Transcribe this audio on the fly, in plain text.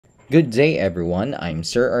Good day, everyone. I'm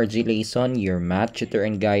Sir RG Layson, your math tutor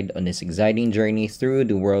and guide on this exciting journey through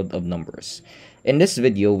the world of numbers. In this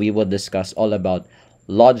video, we will discuss all about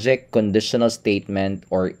logic conditional statement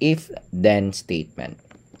or if-then statement.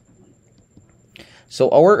 So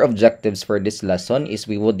our objectives for this lesson is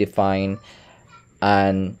we will define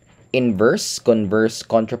an inverse, converse,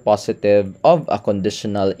 contrapositive of a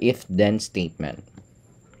conditional if-then statement.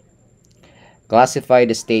 Classify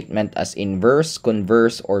the statement as inverse,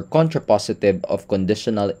 converse, or contrapositive of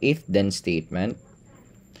conditional if-then statement.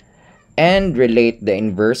 And relate the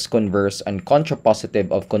inverse, converse, and contrapositive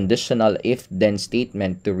of conditional if-then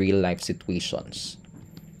statement to real-life situations.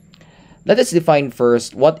 Let us define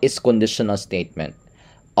first what is conditional statement.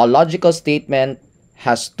 A logical statement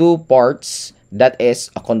has two parts, that is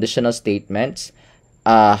a conditional statement,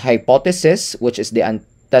 a hypothesis, which is the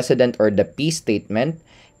antecedent or the P statement,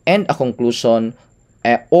 and a conclusion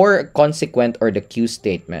or consequent or the Q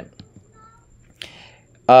statement.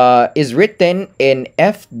 Is written in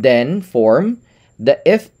if-then form. The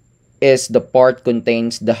if is the part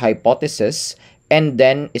contains the hypothesis, and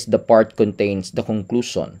then is the part contains the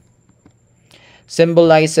conclusion.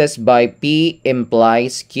 Symbolizes by P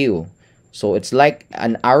implies Q. So it's like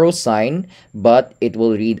an arrow sign, but it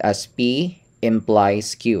will read as P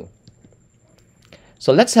implies Q.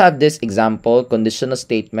 So let's have this example, conditional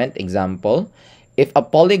statement example. If a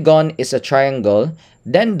polygon is a triangle,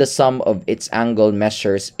 then the sum of its angle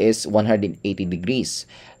measures is 180 degrees.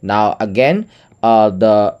 Now again,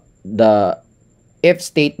 the if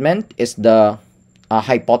statement is the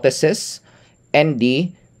hypothesis, and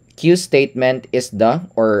the Q statement is the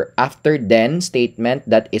or after then statement,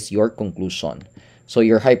 that is your conclusion. So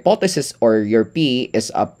your hypothesis or your P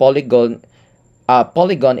is a polygon.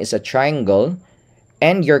 Polygon is a triangle,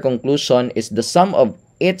 and your conclusion is the sum of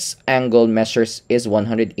its angle measures is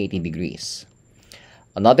 180 degrees.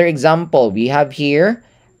 Another example we have here,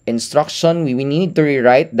 instruction, we need to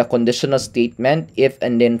rewrite the conditional statement if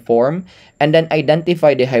and then form, and then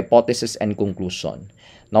identify the hypothesis and conclusion.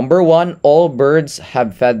 Number one, all birds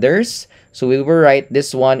have feathers. So we will write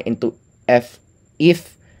this one into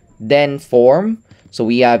if then form. So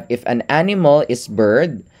we have if an animal is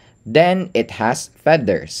bird, then it has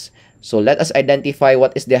feathers. So let us identify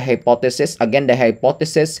what is the hypothesis. Again, the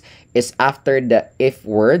hypothesis is after the if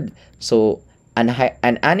word. So an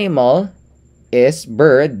animal is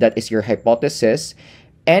bird, that is your hypothesis,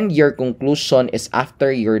 and your conclusion is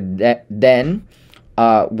after your then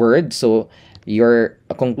word. So your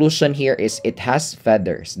conclusion here is it has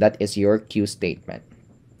feathers, that is your Q statement.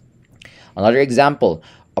 Another example,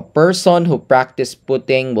 a person who practices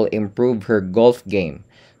putting will improve her golf game.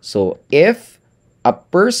 So if a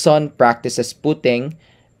person practices putting,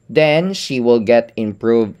 then she will get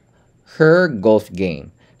improved her golf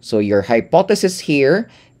game. So your hypothesis here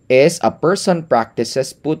is a person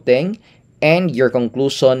practices putting, and your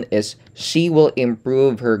conclusion is she will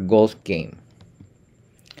improve her golf game.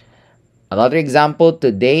 Another example,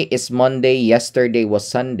 today is Monday, yesterday was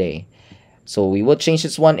Sunday. So we will change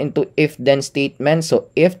this one into if-then statement. So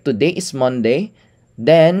if today is Monday,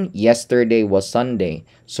 then yesterday was Sunday.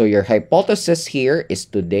 So your hypothesis here is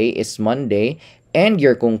today is Monday, and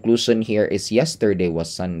your conclusion here is yesterday was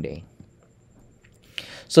Sunday.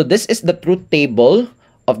 So this is the truth table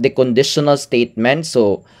of the conditional statement.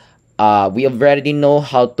 So we already know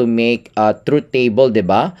how to make a truth table,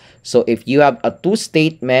 diba? So if you have a two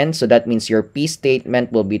statement, so that means your P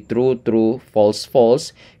statement will be true, true, false,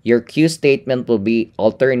 false. Your Q statement will be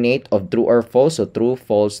alternate of true or false, so true,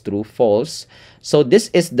 false, true, false. So this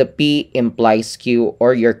is the P implies Q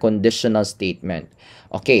or your conditional statement.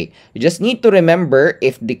 Okay, you just need to remember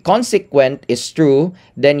if the consequent is true,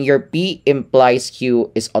 then your P implies Q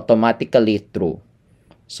is automatically true.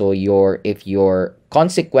 So if your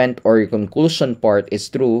consequent or your conclusion part is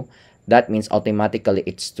true, that means automatically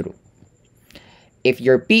it's true. If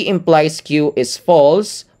your P implies Q is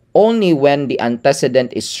false, only when the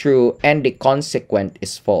antecedent is true and the consequent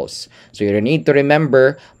is false. So you need to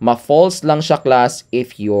remember, ma-false lang siya class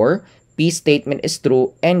if your P statement is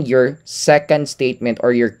true and your second statement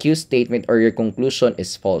or your Q statement or your conclusion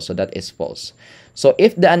is false. So that is false. So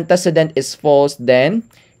if the antecedent is false, then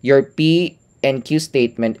your P and Q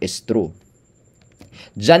statement is true.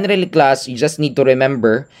 Generally, class, you just need to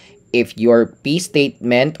remember if your P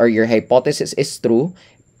statement or your hypothesis is true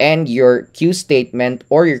and your Q statement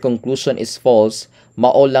or your conclusion is false,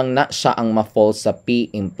 mao lang na siya ang ma-false sa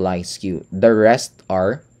P implies Q. The rest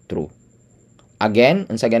are true. Again,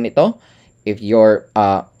 unsa ganito? If your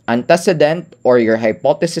antecedent or your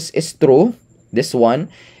hypothesis is true, this one,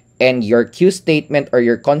 and your Q statement or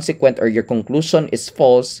your consequent or your conclusion is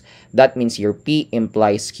false, that means your P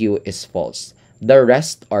implies Q is false. The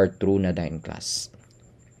rest are true na din, class.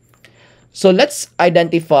 So let's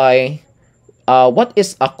identify what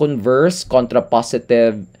is a converse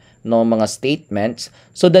contrapositive no mga statements.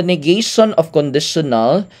 So the negation of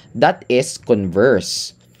conditional, that is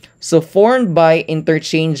converse. So formed by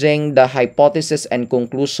interchanging the hypothesis and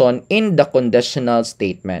conclusion in the conditional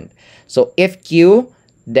statement. So if Q,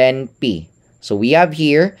 then P. So we have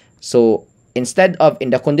here, so instead of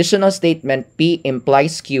in the conditional statement, P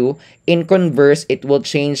implies Q, in converse, it will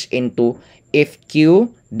change into if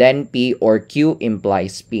Q, then P, or Q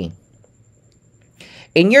implies P.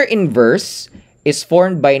 In your inverse is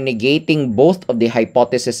formed by negating both of the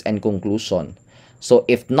hypothesis and conclusion. So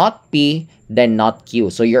if not P, then not Q.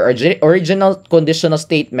 So your original conditional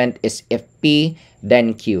statement is if P,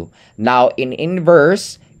 then Q. Now in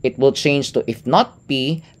inverse, it will change to if not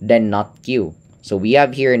P, then not Q. So we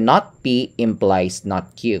have here not P implies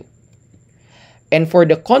not Q. And for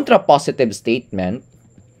the contrapositive statement,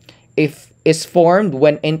 if is formed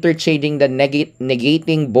when interchanging the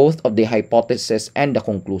negating both of the hypothesis and the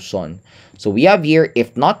conclusion. So we have here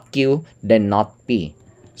if not Q, then not P.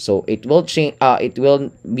 So it will change. It will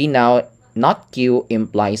be now not Q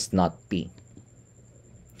implies not P.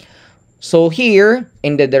 So here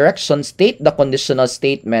in the direction, state the conditional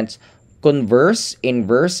statements converse,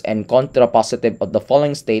 inverse, and contrapositive of the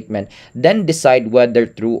following statement, then decide whether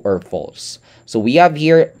true or false. So we have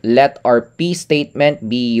here, let our P statement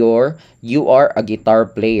be your, you are a guitar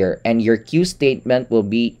player, and your Q statement will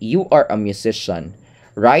be, you are a musician.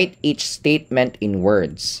 Write each statement in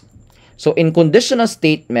words. So in conditional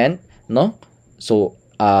statement, no? So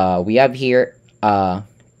we have here,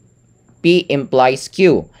 P implies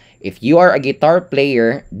Q. If you are a guitar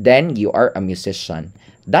player, then you are a musician.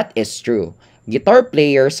 That is true. Guitar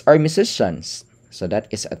players are musicians. So that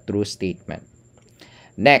is a true statement.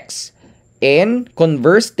 Next, in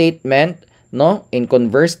converse statement, no? In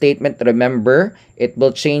converse statement, remember, it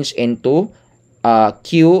will change into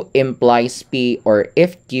Q implies P, or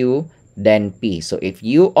if Q, then P. So if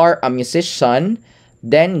you are a musician,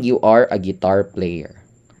 then you are a guitar player.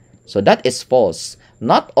 So that is false.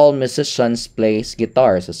 Not all musicians plays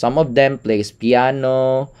guitar. So some of them plays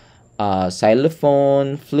piano,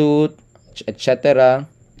 xylophone, flute, etc.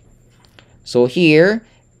 So here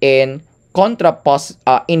in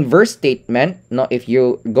inverse statement, no, if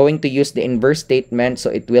you're going to use the inverse statement, so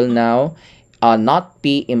it will now not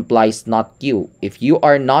P implies not Q. If you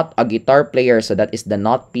are not a guitar player, so that is the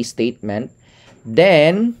not P statement,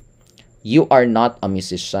 then you are not a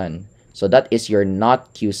musician. So that is your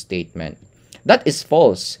not Q statement. That is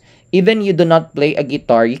false. Even you do not play a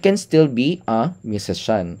guitar, you can still be a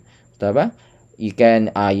musician. Diba? You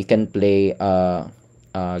can play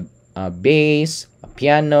bass, a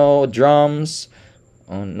piano, drums.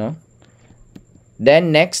 Oh no.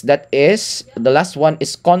 Then next, that is the last one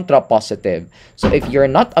is contrapositive. So if you're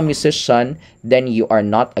not a musician, then you are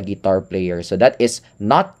not a guitar player. So that is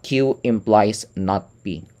not Q implies not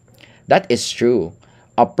P. That is true.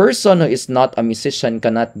 A person who is not a musician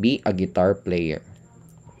cannot be a guitar player.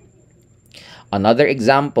 Another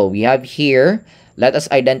example we have here, let us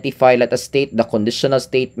state the conditional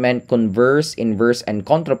statement, converse, inverse, and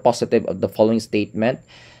contrapositive of the following statement.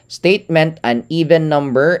 Statement, an even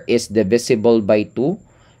number is divisible by 2.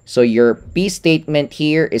 So your P statement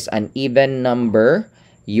here is an even number.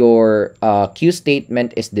 Your Q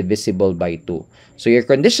statement is divisible by 2. So your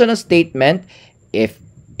conditional statement, if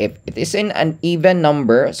it is in an even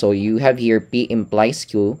number, so you have here P implies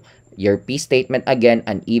Q, your P statement again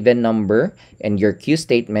an even number, and your Q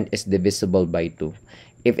statement is divisible by 2.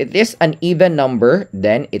 If it is an even number,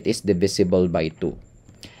 then it is divisible by 2.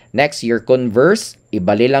 Next, your converse,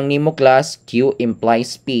 ibali lang nimo class, Q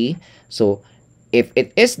implies P. So if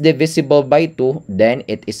it is divisible by 2, then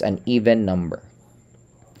it is an even number.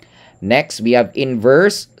 Next, we have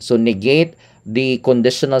inverse, so negate the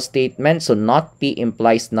conditional statement, so not P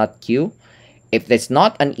implies not Q. If it's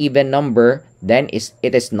not an even number, then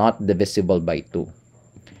it is not divisible by 2.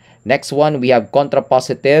 Next one, we have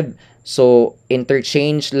contrapositive, so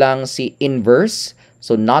interchange lang si inverse,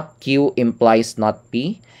 so not Q implies not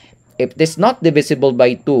P. If it is not divisible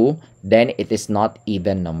by 2, then it is not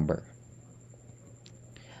even number.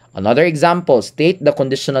 Another example, state the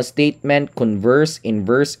conditional statement, converse,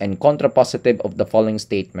 inverse, and contrapositive of the following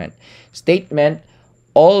statement. Statement,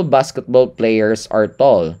 all basketball players are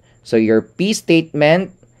tall. So your P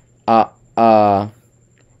statement,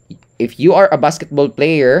 if you are a basketball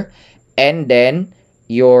player, and then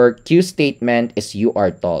your Q statement is you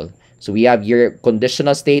are tall. So we have your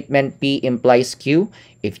conditional statement, P implies Q.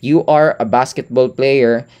 If you are a basketball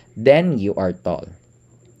player, then you are tall.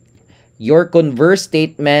 Your converse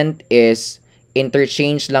statement is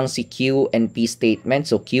interchange lang si Q and P statement.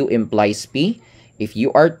 So Q implies P. If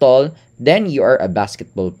you are tall, then you are a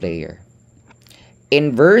basketball player.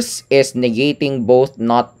 Inverse is negating both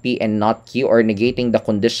not P and not Q, or negating the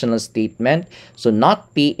conditional statement. So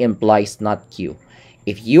not P implies not Q.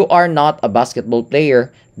 If you are not a basketball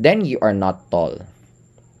player, then you are not tall.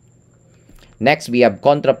 Next, we have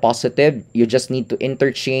contrapositive. You just need to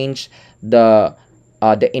interchange the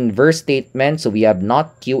inverse statement. So we have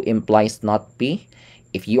not Q implies not P.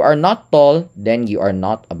 If you are not tall, then you are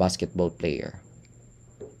not a basketball player.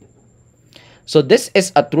 So this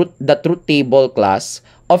is the truth table class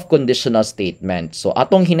of conditional statement. So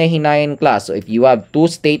atong hinay-hinayin class. So if you have two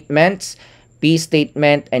statements, P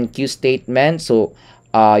statement and Q statement. So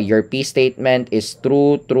your P statement is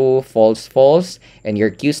true, true, false, false. And your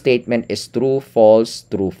Q statement is true, false,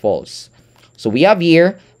 true, false. So we have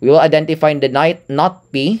here, we will identify the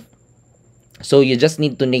not P. So you just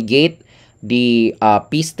need to negate the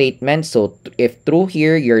P statement. So if true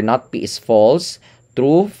here, your not P is false.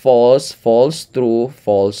 True, false, false, true,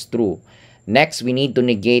 false, true. Next, we need to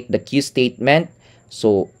negate the Q statement.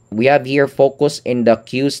 So we have here focus in the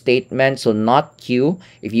Q statement. So not Q.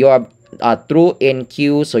 If you have true in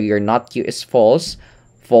Q, so your not Q is false.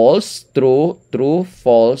 False, true, true,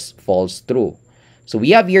 false, false, true. So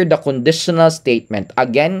we have here the conditional statement.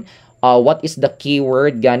 Again, what is the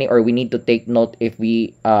keyword, Gani? Or we need to take note if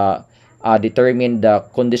we determine the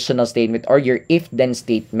conditional statement or your if-then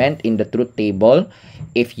statement in the truth table.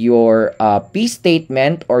 If your P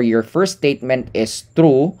statement or your first statement is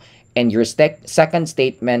true and your second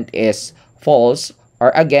statement is false,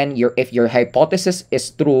 or again, if your hypothesis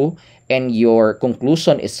is true and your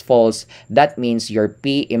conclusion is false, that means your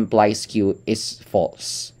P implies Q is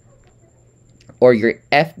false. Or your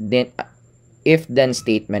if-then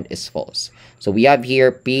statement is false. So we have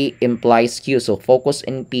here P implies Q. So focus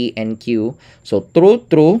in P and Q. So true,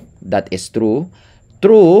 true, that is true.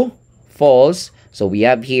 True, false. So we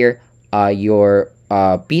have here your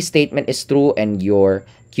P statement is true and your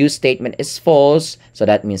Q statement is false. So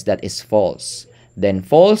that means that is false. Then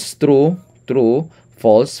false, true, true,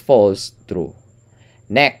 false, false, true.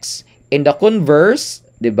 Next, in the converse,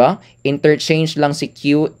 diba? Interchange lang si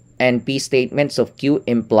Q and P statements of Q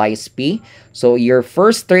implies P. So your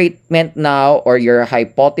first statement now or your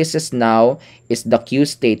hypothesis now is the Q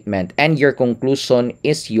statement and your conclusion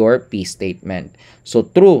is your P statement. So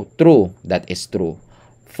true, true, that is true.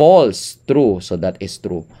 False, true, so that is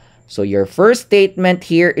true. So your first statement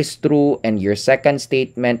here is true and your second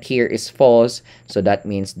statement here is false. So that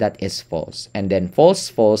means that is false. And then false,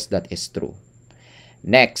 false, that is true.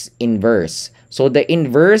 Next, inverse. So the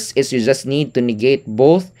inverse is you just need to negate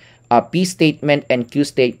both P statement and Q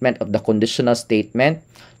statement of the conditional statement.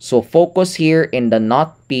 So focus here in the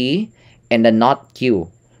not P and the not Q.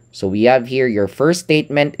 So we have here your first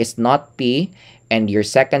statement is not P and your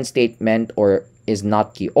second statement is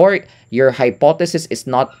not Q. Or your hypothesis is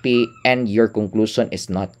not P and your conclusion is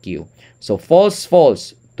not Q. So false,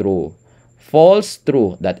 false, true. False,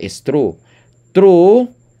 true, that is true.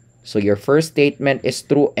 True, so your first statement is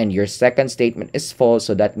true and your second statement is false.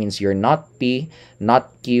 So that means your not P,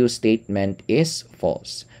 not Q statement is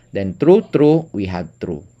false. Then true, true, we have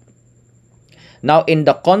true. Now in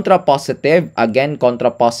the contrapositive, again,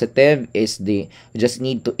 contrapositive is you just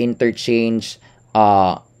need to interchange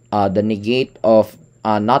the negate of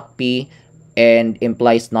not P and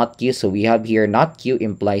implies not Q. So we have here not Q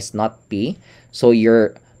implies not P. So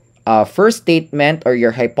your first statement or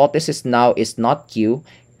your hypothesis now is not Q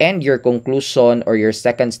and your conclusion or your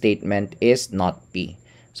second statement is not P.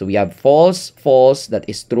 So we have false, false, that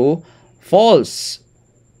is true. False,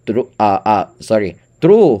 true,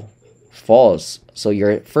 true, false. So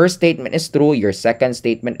your first statement is true, your second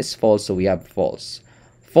statement is false, so we have false.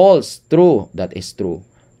 False, true, that is true.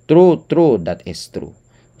 True, true, that is true.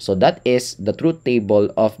 So that is the truth table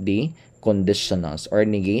of the conditionals or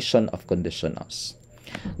negation of conditionals.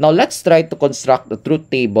 Now let's try to construct the truth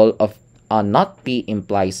table of not P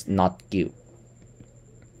implies not Q.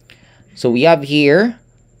 So we have here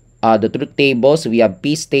the truth table. So we have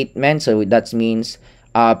P statement. So that means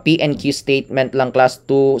P and Q statement lang class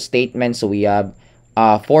 2 statements. So we have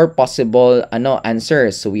 4 possible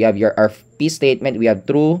answers. So we have our P statement. We have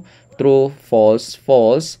true, true, false,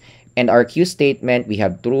 false. And our Q statement, we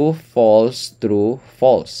have true, false, true,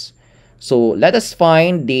 false. So let us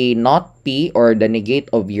find the not P or the negate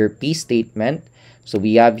of your P statement. So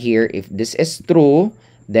we have here, if this is true,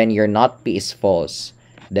 then your not P is false.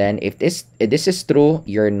 Then if this is true,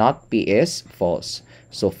 your not P is false.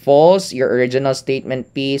 So false, your original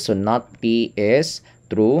statement P, so not P is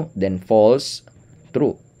true, then false,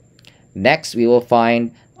 true. Next, we will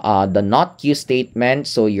find the not Q statement.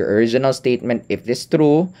 So your original statement, if this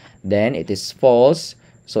true, then it is false.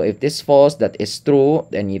 So if this false, that is true,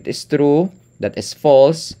 then it is true, that is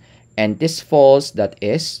false, and this false, that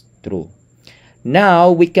is true. Now,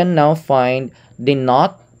 we can now find the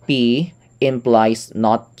not P implies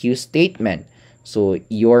not Q statement. So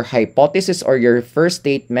your hypothesis or your first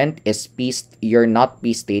statement is P, your not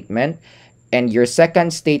P statement, and your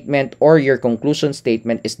second statement or your conclusion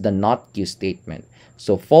statement is the not Q statement.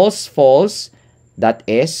 So false, false, that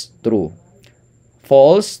is true.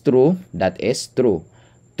 False, true, that is true.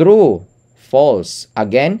 True, false.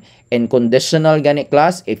 Again, in conditional gani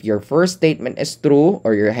class, if your first statement is true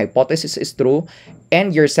or your hypothesis is true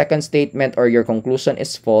and your second statement or your conclusion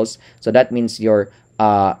is false, so that means your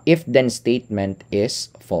if-then statement is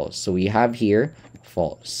false. So we have here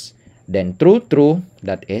false. Then true, true,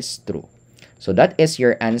 that is true. So that is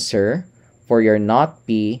your answer for your not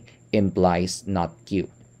P implies not Q.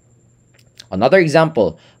 Another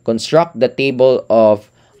example, construct the table of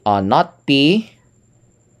not P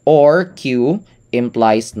or Q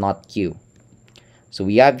implies not Q. So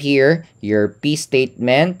we have here your P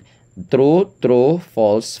statement, true, true,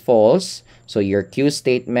 false, false. So your Q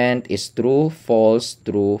statement is true, false,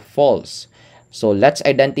 true, false. So let's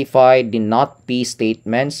identify the not P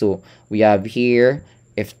statement. So we have here,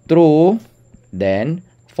 if true, then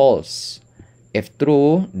false. If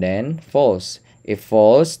true, then false. If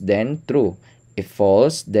false, then true. If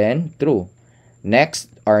false, then true. Next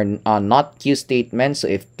are not Q statement. So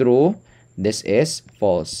if true, this is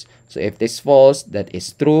false. So if this false, that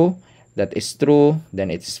is true. That is true.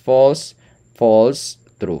 Then it's false. False,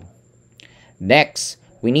 true. Next,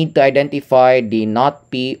 we need to identify the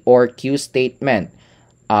not P or Q statement.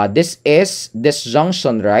 This is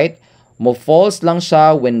disjunction, right? Mo false lang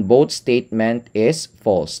siya when both statement is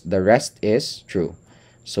false. The rest is true.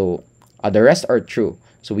 So the rest are true.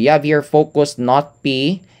 So we have here focus not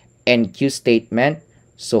P and Q statement.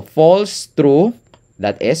 So false, true,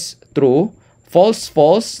 that is true. False,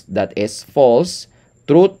 false, that is false.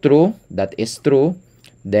 True, true, that is true.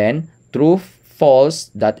 Then true,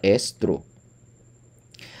 false, that is true.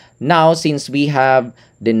 Now, since we have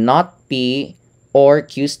the not P or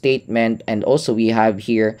Q statement and also we have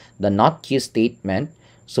here the not Q statement,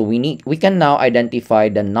 so we can now identify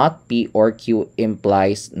the not P or Q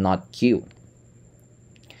implies not Q.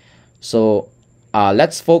 So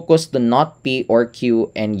let's focus the not P or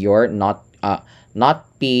Q and your not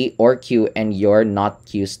P or Q and your not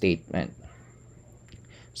Q statement.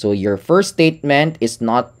 So your first statement is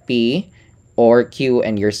not P or Q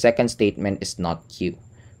and your second statement is not Q.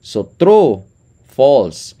 So true,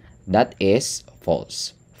 false, that is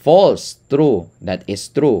false. False, true, that is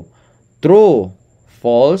true. True,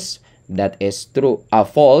 false, that is true.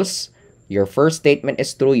 False, your first statement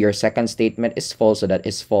is true, your second statement is false, so that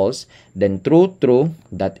is false. Then true, true,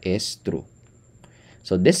 that is true.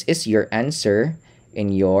 So this is your answer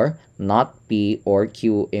in your not P or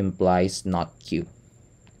Q implies not Q.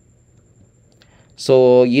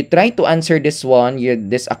 So you try to answer this one,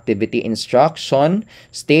 this activity instruction.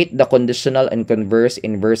 State the conditional and converse,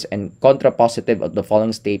 inverse, and contrapositive of the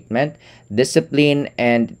following statement. Discipline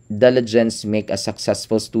and diligence make a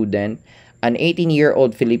successful student. An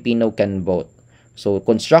 18-year-old Filipino can vote. So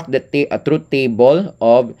construct a truth table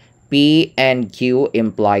of P and Q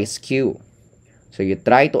implies Q. So you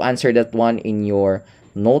try to answer that one in your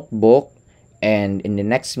notebook, and in the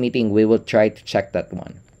next meeting, we will try to check that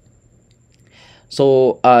one.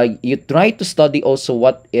 So you try to study also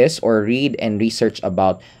what is or read and research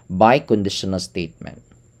about biconditional statement.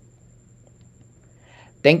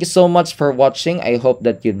 Thank you so much for watching. I hope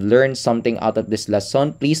that you've learned something out of this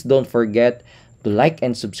lesson. Please don't forget to like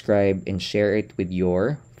and subscribe and share it with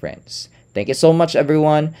your friends. Thank you so much,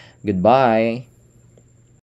 everyone. Goodbye.